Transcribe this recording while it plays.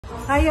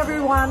Hi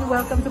everyone,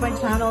 welcome to my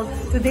channel.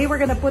 Today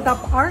we're gonna put up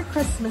our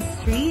Christmas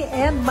tree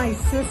and my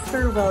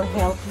sister will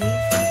help me.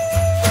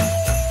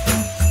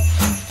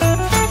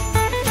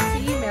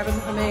 See,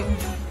 meron kaming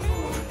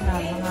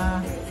mga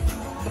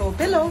throw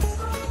pillows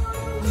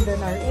and then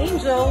our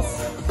angels,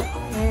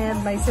 and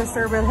my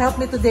sister will help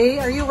me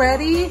today. Are you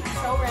ready?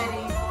 So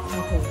ready.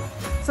 Okay.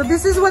 So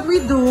this is what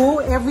we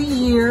do every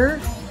year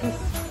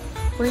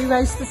for you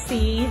guys to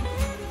see.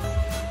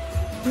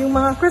 Yung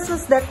mga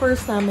Christmas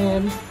decors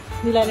namin,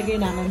 nilalagay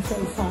namin sa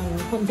isang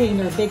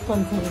container, big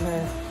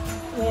container.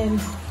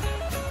 And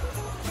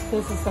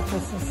this is the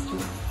Christmas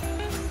tree.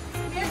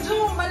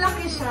 Medyo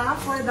malaki siya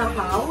for the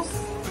house,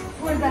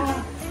 for the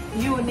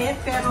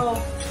unit, pero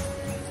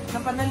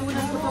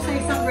napanalunan ko to sa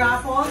isang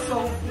raffle,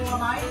 so who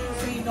am I to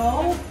say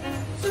no?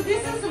 So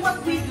this is what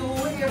we do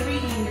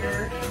every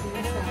year.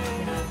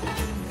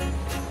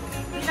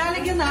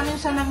 Nilalagyan namin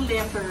siya ng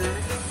letter.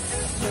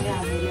 So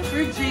yeah, may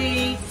letter J,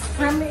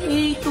 from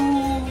A to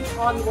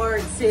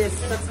onwards, sis.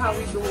 That's how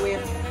we do it.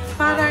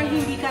 Para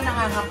hindi ka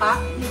nangangapa,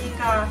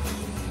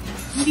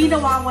 hindi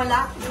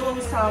nawawala doon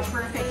sa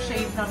perfect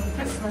shape ng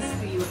Christmas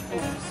tree, of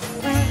course.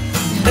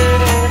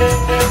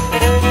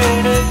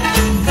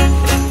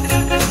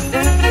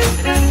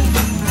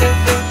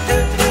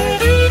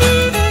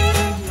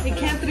 I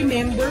can't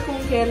remember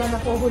kung kailan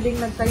ako huling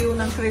nagtayo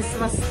ng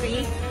Christmas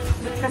tree.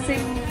 Kasi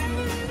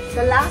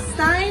the last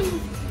time,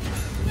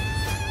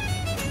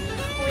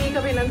 huwi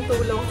kami ng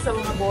tulong sa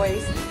mga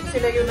boys.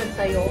 Sila yung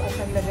nagtayo at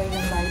naglagay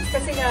ng lights.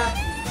 Kasi nga,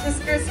 this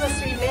Christmas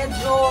tree,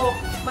 medyo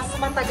mas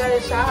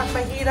matagal siya at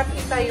mahirap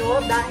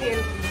itayo dahil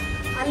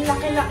ang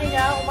laki-laki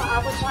niya,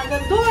 umaabot siya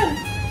hanggang doon.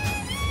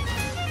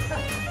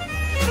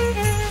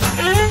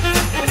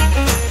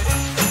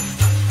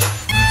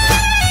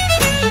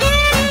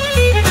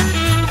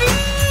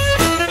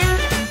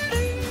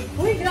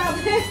 Uy,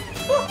 grabe!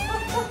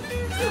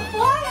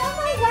 Uy, oh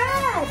my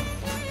God!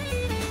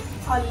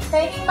 Oh,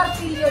 tayong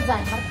martilyo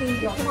dyan,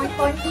 martilyo.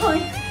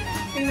 Point.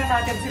 Tingnan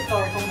natin si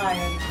Thor kung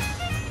kaya.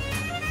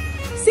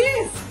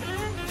 Sis!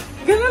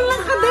 Ganun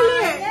lang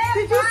kadali!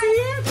 Did you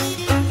see it?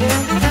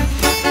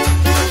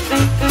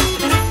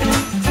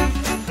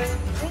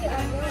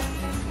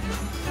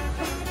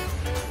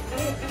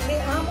 May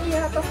amo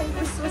yata kong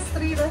Christmas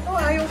tree na to.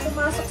 Ayaw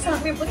pumasok sa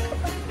amin.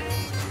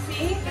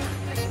 See?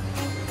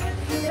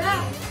 Yeah.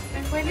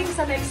 Pwedeng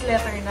sa next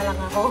letter na lang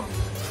ako.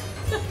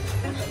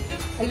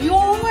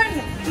 Ayun!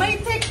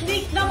 May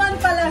technique naman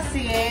pala,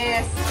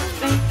 sis!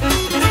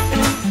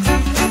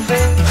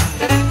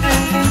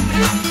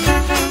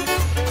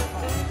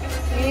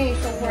 Okay,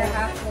 so we're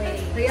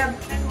halfway. Kaya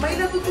may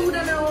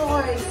natutunan na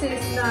ako, sis,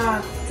 na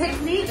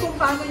technique kung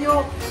paano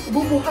nyo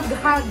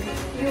bumuhaghag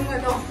yung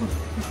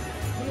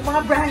yung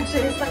mga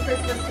branches ng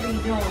Christmas tree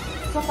nyo.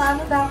 So,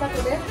 paano dapat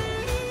ulit?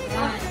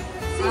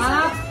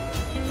 Up,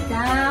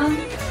 down,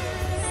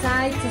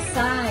 side to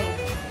side.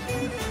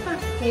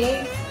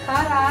 Okay?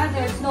 Para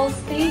there's no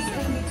space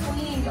in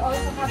between, you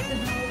also have to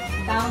do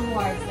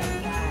downwards like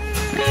that.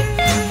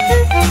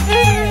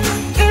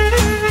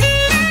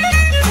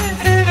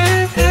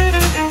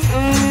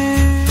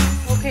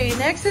 Okay,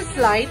 next is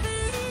lights.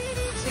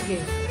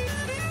 Sige.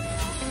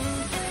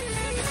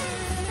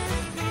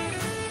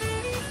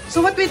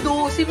 So what we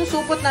do,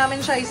 sinusupot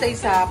namin siya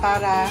isa-isa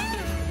para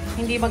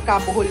hindi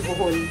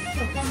magkabuhol-buhol.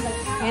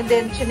 And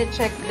then,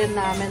 chine-check din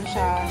namin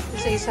siya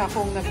isa-isa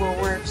kung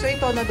nagwo-work. So,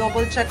 ito,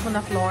 na-double check mo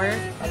na floor.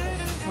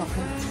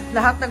 Okay.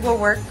 Lahat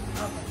nagwo-work?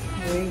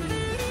 Okay.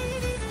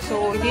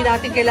 So, hindi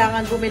natin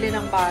kailangan bumili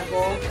ng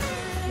bago.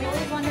 We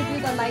always want to do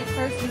the light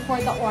first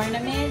before the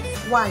ornaments.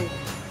 Why?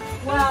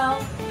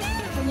 Well,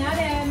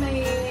 kunyari,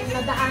 may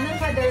nadaanan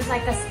ka, there's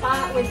like a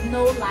spot with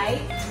no light,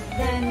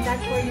 then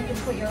that's where you can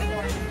put your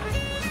ornament.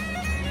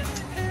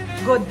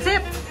 Good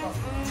tip!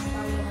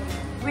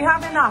 We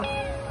have enough,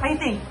 I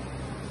think.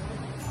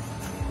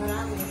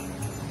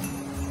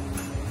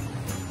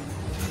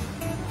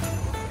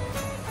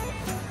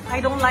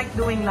 I don't like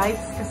doing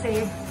lights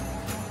kasi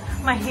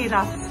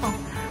mahirap. So,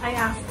 I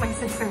asked my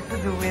sister to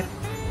do it.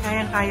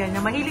 Kaya-kaya niya.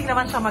 Mahilig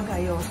naman siya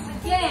mag-ayos.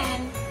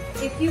 Again,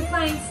 if you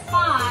find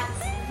spots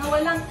na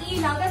walang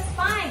ilaw, that's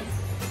fine.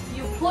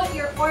 You put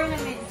your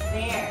ornaments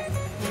there.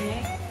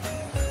 Okay?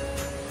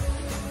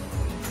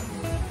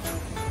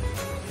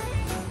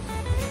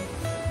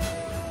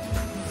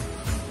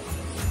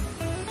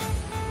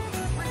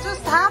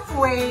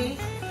 Halfway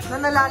na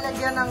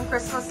nalalagyan ng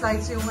Christmas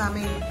lights yung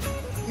aming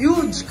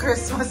huge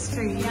Christmas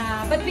tree.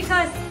 Yeah, but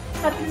because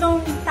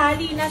tatlong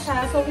tali na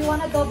siya, so we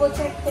wanna double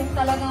check kung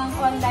talagang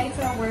all lights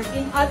are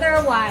working.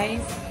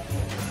 Otherwise,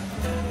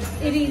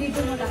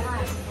 ililito mo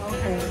lahat.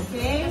 Okay.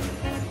 Okay?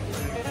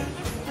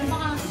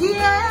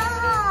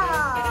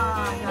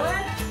 Yeah!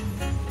 Good?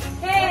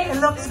 Hey!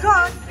 It looks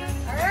good.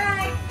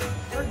 Alright!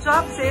 Good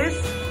job, sis.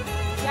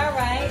 Yeah,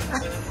 right?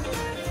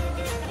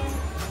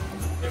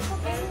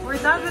 We're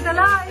done with the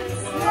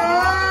lights!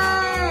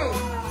 Yay!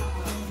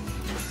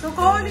 So,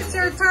 Cole, it's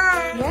your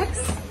turn!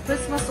 Next,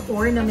 Christmas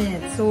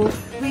ornament. So,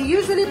 we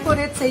usually put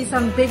it sa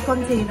isang big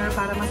container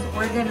para mas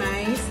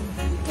organized.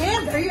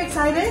 And, are you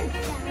excited?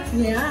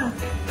 Yeah.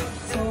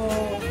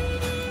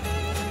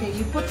 Okay,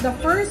 you put the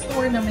first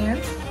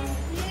ornament.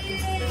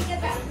 Look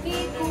at that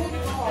big gold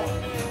ball.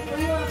 Where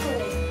do you want to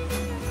put it?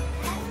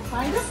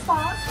 Find a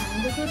spot.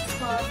 Find a good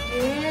spot.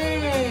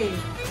 Yay!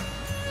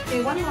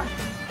 Okay, one more.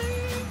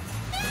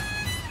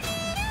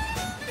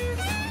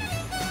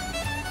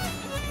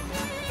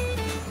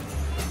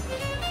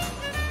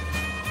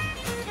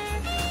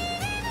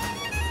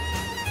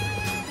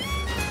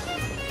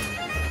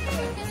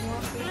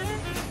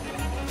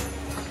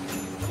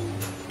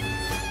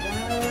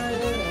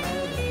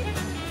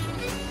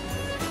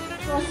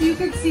 So as you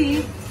can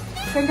see,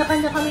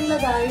 kanya-kanya kaming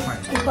lagay.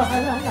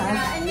 Ibahala na.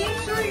 Yeah, and make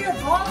sure your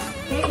balls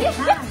stay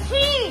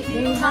hang.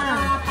 Hindi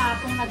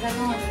makapatong na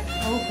gano'n.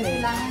 Okay.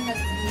 Kailangan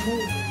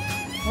nag-move.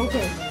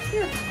 Okay.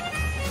 Here.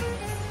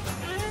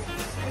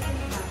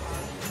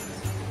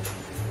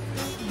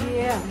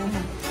 Yeah.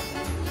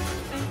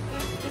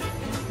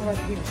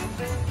 Right here.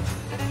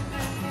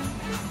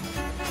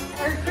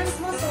 Our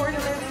Christmas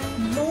ornaments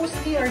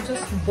mostly are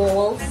just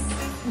balls.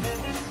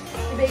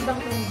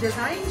 Iba-ibang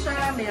design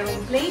siya.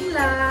 Merong plain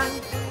lang.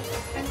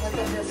 But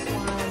this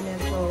one,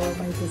 medyo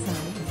may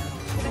design.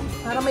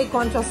 Para may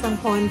contrast ng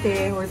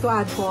konti or to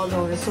add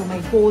color. So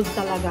may gold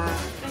talaga.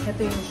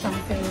 Ito yung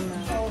champagne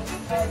na.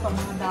 Ito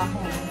mga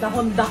dahon.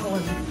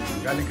 Dahon-dahon.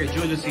 Galing kay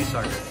Julius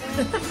Caesar.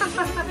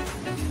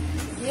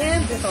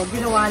 Yes, ito.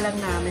 Ginawa lang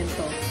namin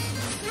to.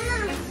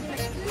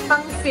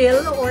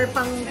 Pang-fill or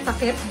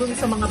pang-takip dun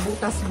sa mga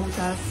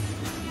butas-butas.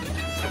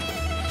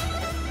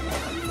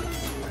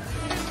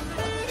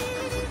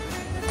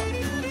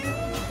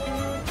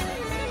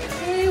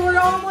 Hey,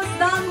 we're almost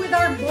done with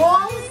our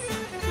balls.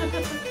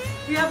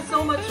 We have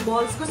so much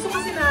balls. Gusto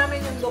kasi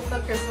namin yung look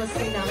ng Christmas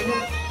tree namin.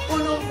 Yung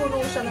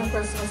punong-puno siya ng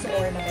Christmas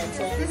ornament.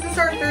 So, this is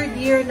our third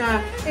year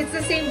na it's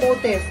the same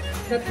motif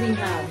that we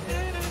have.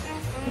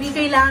 Hindi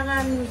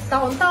kailangan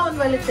taon-taon.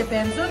 Well, it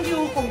depends on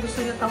you. Kung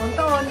gusto nyo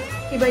taon-taon,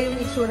 iba yung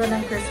itsura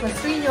ng Christmas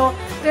tree nyo.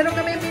 Pero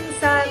kami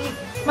minsan,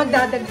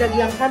 magdadagdag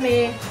lang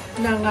kami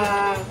ng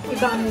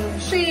ibang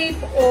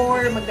shape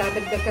or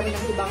magdadagdag kami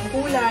ng ibang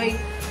kulay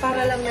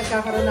para lang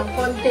nagkakaroon ng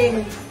konting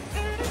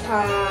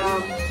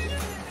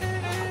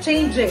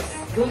changes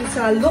dun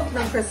sa look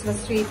ng Christmas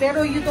tree.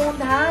 Pero you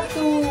don't have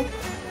to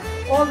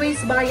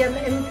always buy an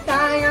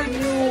entire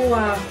new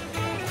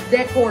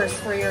decors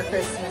for your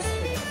Christmas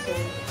tree. So,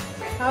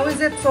 how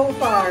is it so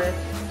far?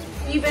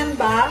 Even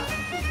ba?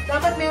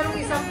 Dapat merong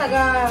isang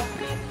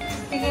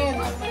taga-tingin.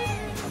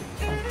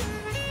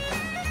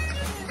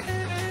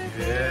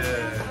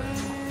 Yeah.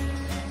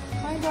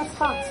 Find that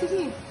spot.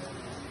 Sige.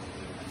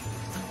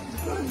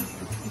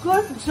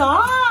 Good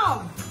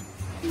job!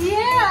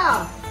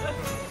 Yeah!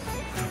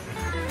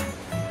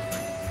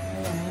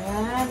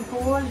 Ayan,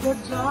 cool.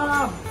 Good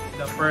job.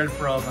 The pearl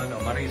from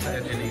Marisa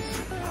and Elise.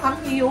 Ang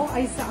iyo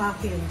ay sa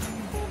akin.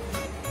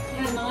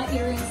 Yeah, mga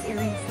earrings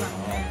lang.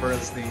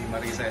 Pearls ni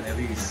Marisa and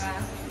Elise.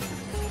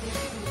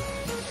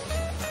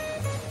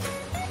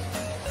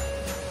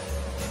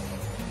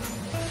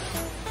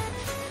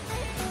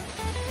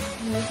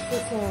 Yes,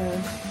 this one.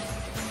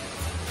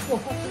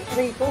 Oh,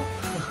 rito.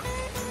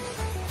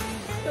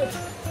 Okay.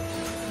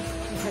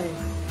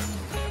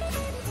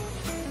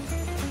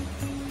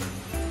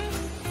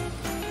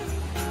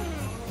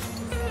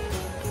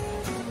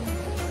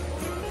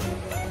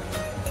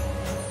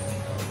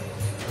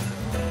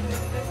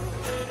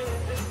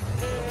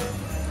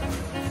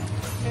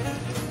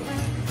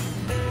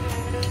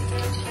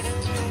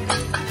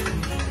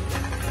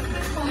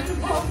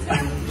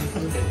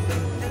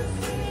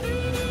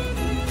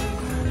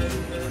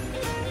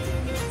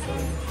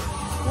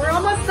 We're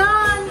almost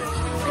done!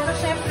 Pero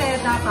syempre,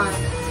 dapat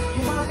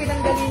yung mga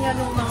pinanggalingan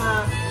ng mga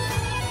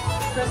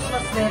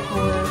Christmas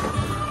decor,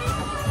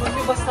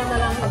 hindi basta na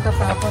lang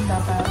magkatapon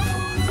dapat.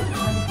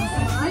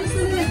 Ayos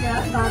na nila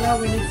para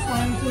when it's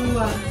time to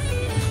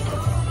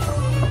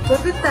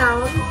put it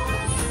down,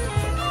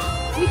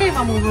 hindi kayo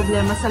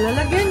mamumroblema sa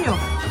lalagyan nyo.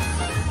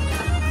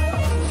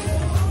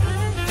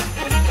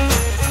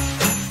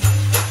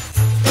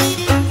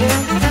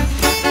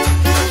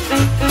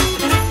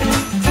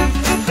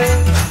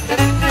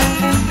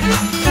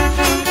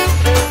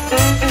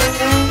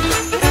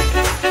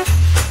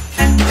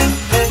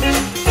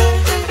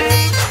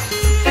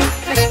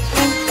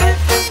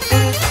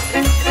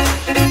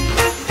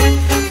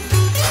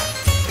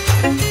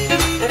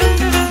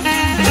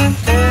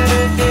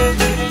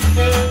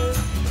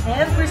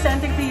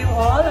 Presenting to you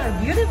all our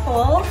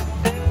beautiful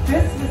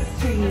Christmas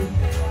tree.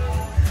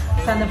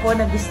 Sana po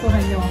nagustuhan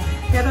nyo.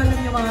 Pero alam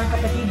nyo mga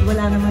kapatid,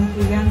 wala naman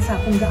po yan sa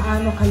kung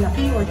gaano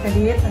kalaki or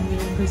kaliit ang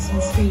inyong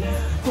Christmas tree.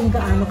 Kung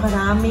gaano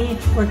karami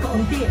or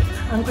kaunti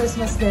ang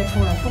Christmas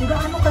decor. Kung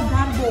gaano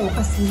kagarbo o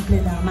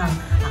kasimple lamang.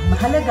 Ang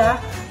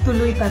mahalaga,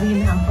 tuloy pa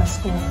rin ang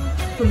Pasko.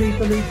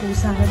 Tuloy-tuloy po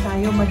sana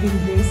tayo maging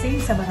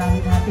blessing sa marami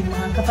nating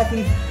mga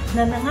kapatid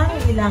na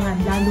nangangailangan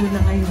lalo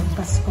na ngayong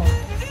Pasko.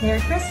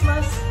 Merry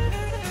Christmas!